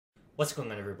What's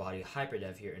going on, everybody?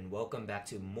 Hypr here, and welcome back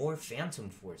to more Phantom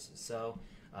Forces. So,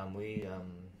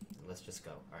 let's just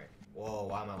go. Alright. Whoa,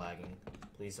 why am I lagging?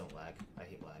 Please don't lag. I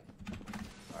hate lag.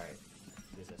 Alright.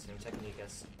 Use the same technique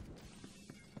as...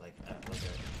 look at it. Let's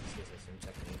use the same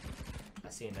technique.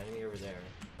 I see an enemy over there.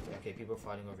 Okay, people are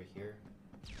fighting over here.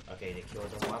 Okay, they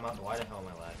killed them. Why the hell am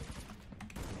I lagging?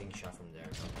 I'm being shot from there.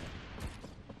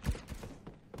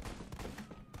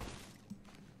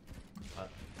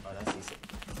 Oh, that's decent.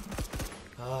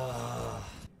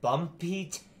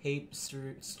 Bumpy Tape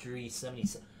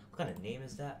 77. What kind of name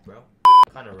is that, bro?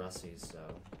 Kind of rusty, so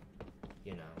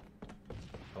you know,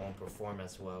 I won't perform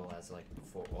as well as like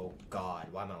before. Oh God,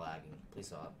 why am I lagging? Please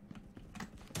stop.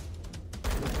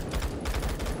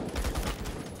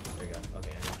 There you go.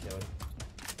 Okay, I killed.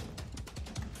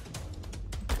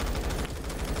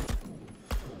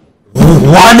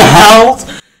 One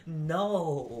health?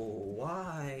 No,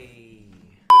 why?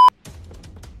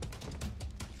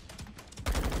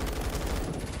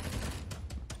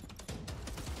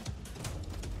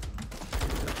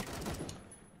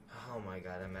 Oh my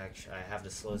God, I have the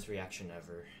slowest reaction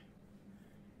ever.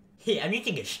 Hey, I'm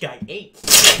using a star 8.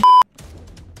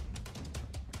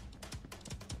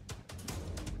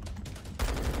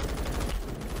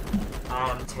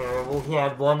 I'm terrible. He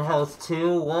had one health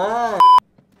too. What? Where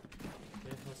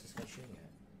the hell is this guy shooting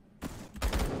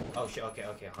at? Oh shit.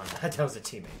 Okay, Han. That was a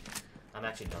teammate. I'm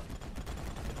actually done.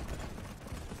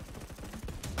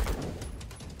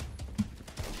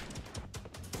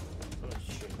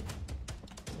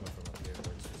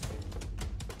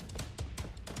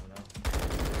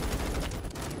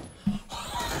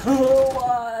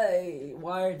 Why?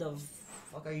 Why the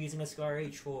fuck are you using a Scar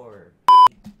H for?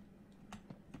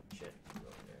 Shit, go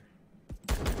over there.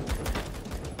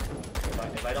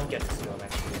 If I don't get this kill, I'm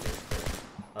actually gonna do it.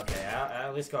 Okay, I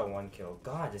at least got one kill.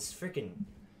 God, this freaking...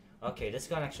 Okay, this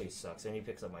gun actually sucks, and he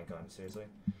picks up my gun, seriously.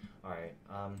 Alright,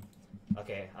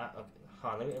 okay,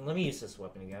 Han, let me use this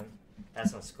weapon again. It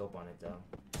has some scope on it, though.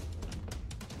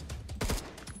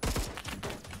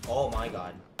 Oh my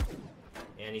God.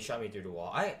 And he shot me through the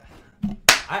wall.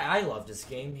 I love this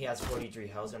game. He has 43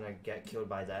 health and I get killed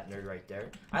by that nerd right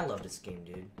there. I love this game,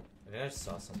 dude. I think I just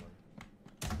saw someone.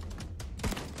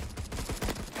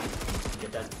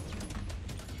 Get that.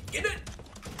 Get it!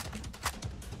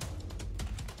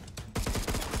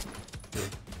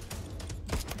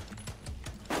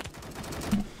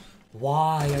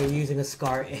 Why are you using a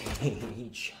Scar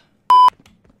H?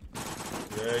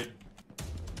 Good.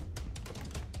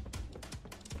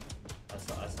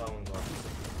 I saw one go.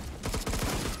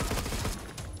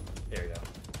 There we go.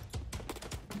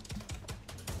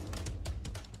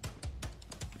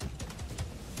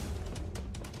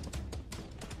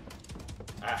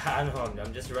 I don't know,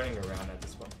 I'm just running around at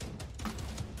this point.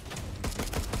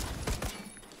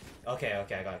 Okay, I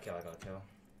got a kill.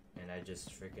 And I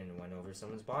just freaking went over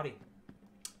someone's body.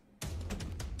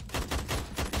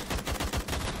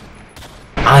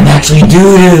 I'm actually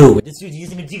doo-doo! This dude's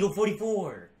using a Deagle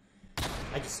 44!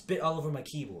 I just spit all over my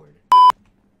keyboard.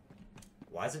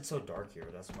 Why is it so dark here?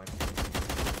 That's my...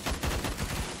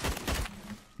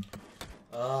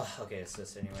 okay, it's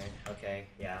this anyway. Okay,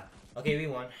 yeah. Okay, we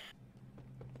won.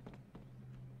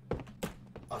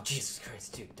 Oh, Jesus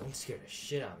Christ, dude, don't scare the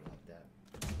shit out of me like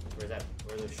that.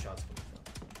 Where are those shots coming from?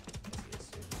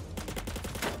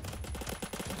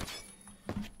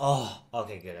 Oh,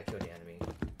 okay, good, I killed the enemy.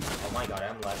 Oh my God,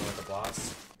 I'm lagging with the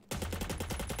boss.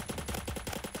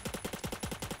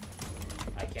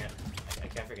 I can't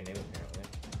freaking name it apparently.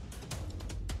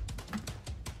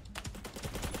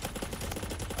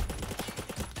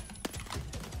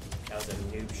 That was a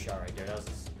noob shot right there. That was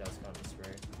kind of a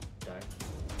spray. Die.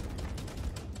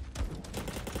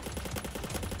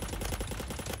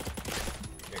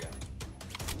 Here you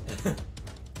go.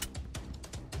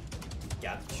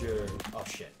 Capture. Oh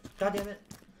shit. God damn it.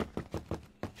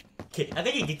 Okay, I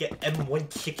think you could get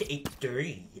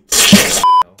M1683.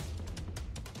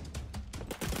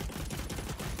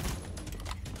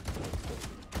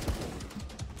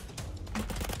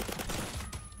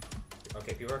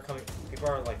 Okay, people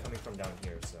are like coming from down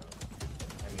here, so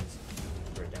that means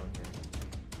we're down here.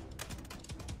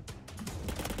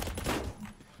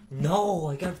 No,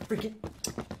 I got freaking.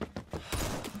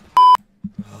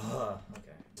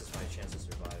 Okay, this is my chance to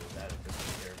survive. That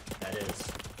here. That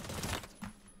is.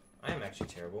 I am actually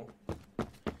terrible.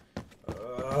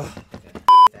 Okay.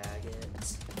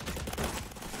 Faggots.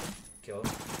 Kill.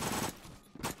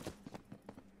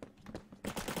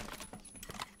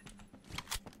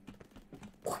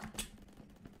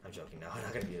 I'm joking now. I'm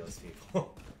not gonna be those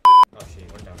people. Oh shit, he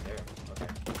went down there. Okay.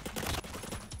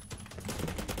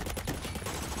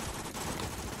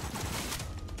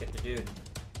 Get the dude.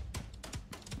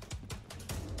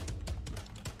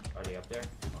 Are they up there?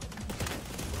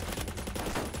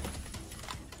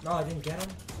 No, I didn't get him.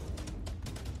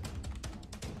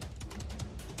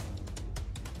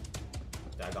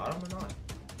 Did I got him or not?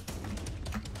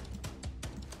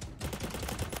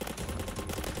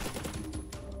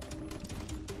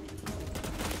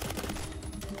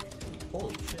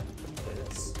 Holy shit. Look at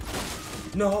this.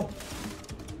 No!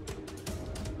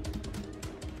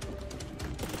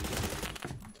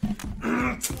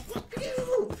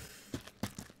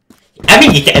 I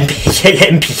mean, the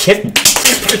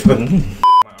MP7.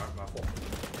 My arm, my full.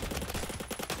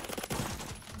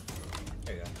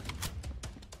 There you go.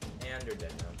 And they're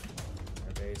dead now.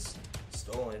 Our base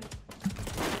stolen.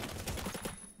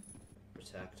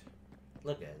 Protect.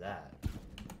 Look at that.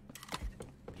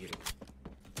 Beautiful.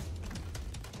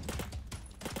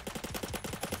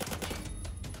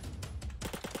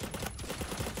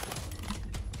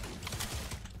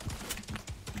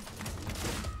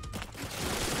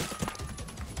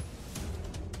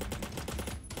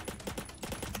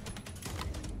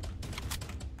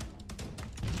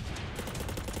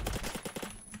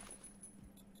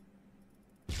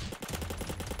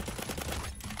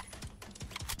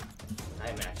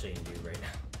 I'm actually in you right now.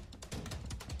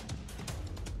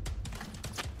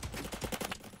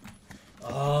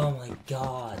 Oh my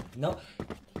god. No.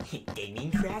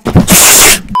 Gaming craft?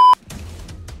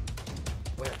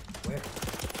 Where?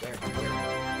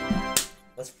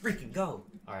 Let's freaking go!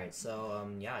 Alright, so,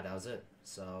 yeah, that was it.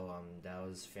 So, that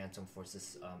was Phantom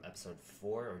Forces, episode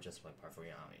 4, or just like part 4, I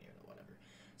don't even know, whatever.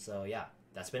 So, yeah,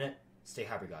 that's been it. Stay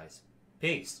happy, guys.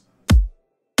 Peace!